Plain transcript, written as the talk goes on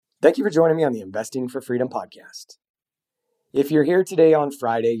Thank you for joining me on the Investing for Freedom podcast. If you're here today on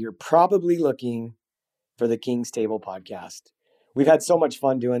Friday, you're probably looking for the King's Table podcast. We've had so much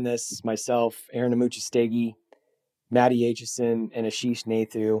fun doing this. Myself, Aaron Amuchastegui, Maddie Aitchison, and Ashish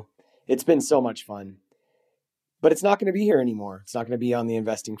Nathu. It's been so much fun. But it's not going to be here anymore. It's not going to be on the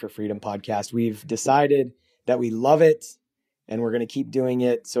Investing for Freedom podcast. We've decided that we love it and we're going to keep doing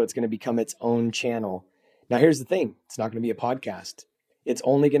it. So it's going to become its own channel. Now, here's the thing. It's not going to be a podcast. It's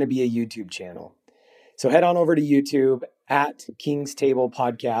only going to be a YouTube channel. So head on over to YouTube at King's Table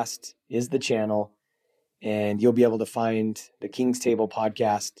Podcast is the channel. And you'll be able to find the King's Table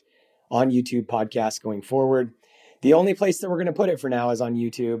Podcast on YouTube podcasts going forward. The only place that we're going to put it for now is on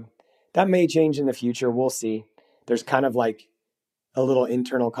YouTube. That may change in the future. We'll see. There's kind of like a little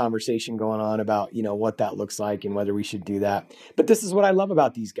internal conversation going on about, what that looks like and whether we should do that. But this is what I love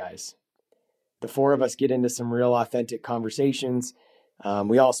about these guys. The four of us get into some real authentic conversations.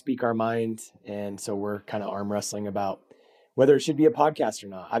 We all speak our mind, and so we're kind of arm wrestling about whether it should be a podcast or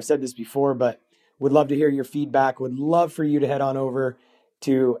not. I've said this before, but would love to hear your feedback. Would love for you to head on over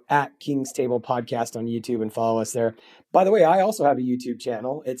to at King's Table Podcast on YouTube and follow us there. By the way, I also have a YouTube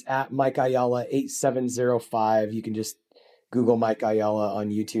channel. It's at Mike Ayala 8705. You can just Google Mike Ayala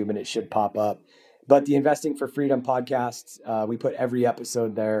on YouTube and it should pop up. But the Investing for Freedom podcast, we put every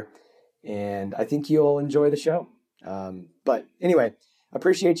episode there, and I think you'll enjoy the show. But anyway,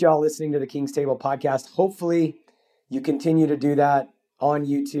 appreciate y'all listening to the King's Table podcast. Hopefully you continue to do that on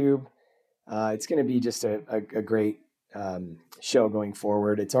YouTube. It's going to be just a great show going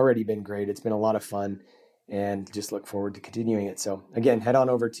forward. It's already been great. It's been a lot of fun and just look forward to continuing it. So again, head on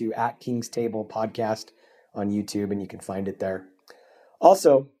over to at King's Table podcast on YouTube and you can find it there.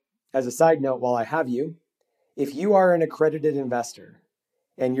 Also, as a side note, while I have you, if you are an accredited investor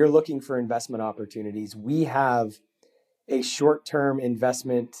and you're looking for investment opportunities, we have a short-term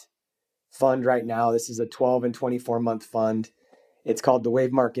investment fund right now. This is a 12 and 24-month fund. It's called the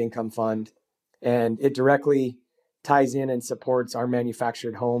WaveMark Income Fund, and it directly ties in and supports our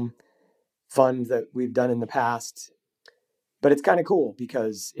manufactured home fund that we've done in the past. But it's kind of cool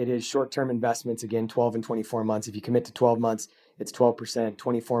because it is short-term investments, again, 12 and 24 months. If you commit to 12 months, it's 12%,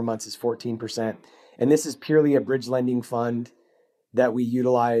 24 months is 14%. And this is purely a bridge lending fund that we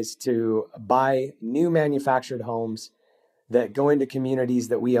utilize to buy new manufactured homes that go into communities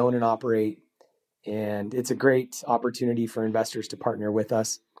that we own and operate. And it's a great opportunity for investors to partner with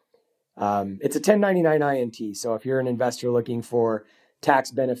us. It's a 1099 INT. So if you're an investor looking for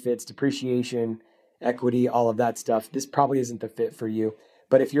tax benefits, depreciation, equity, all of that stuff, this probably isn't the fit for you.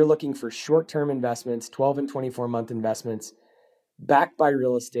 But if you're looking for short-term investments, 12 and 24-month investments, backed by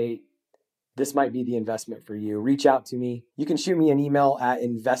real estate, this might be the investment for you. Reach out to me. You can shoot me an email at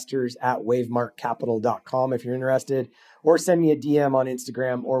investors@wavemarkcapital.com if you're interested, or send me a DM on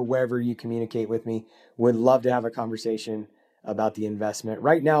Instagram or wherever you communicate with me. Would love to have a conversation about the investment.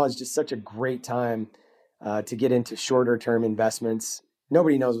 Right now is just such a great time to get into shorter term investments.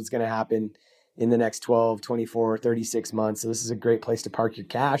 Nobody knows what's going to happen in the next 12, 24, 36 months. So this is a great place to park your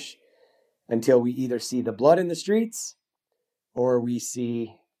cash until we either see the blood in the streets or we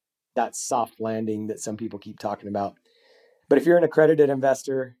see that soft landing that some people keep talking about. But if you're an accredited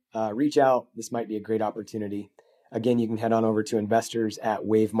investor, reach out. This might be a great opportunity. Again, you can head on over to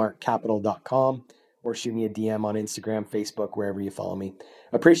investors@wavemarkcapital.com or shoot me a DM on Instagram, Facebook, wherever you follow me.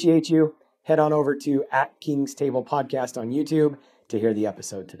 Appreciate you. Head on over to at King's Table Podcast on YouTube to hear the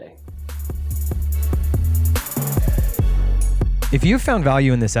episode today. If you've found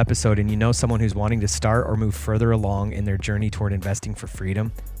value in this episode and you know someone who's wanting to start or move further along in their journey toward investing for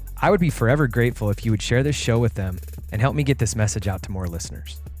freedom, I would be forever grateful if you would share this show with them and help me get this message out to more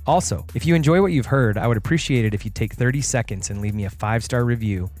listeners. Also, if you enjoy what you've heard, I would appreciate it if you'd take 30 seconds and leave me a 5-star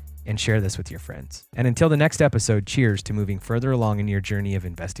review and share this with your friends. And until the next episode, cheers to moving further along in your journey of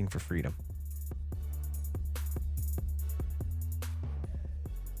investing for freedom.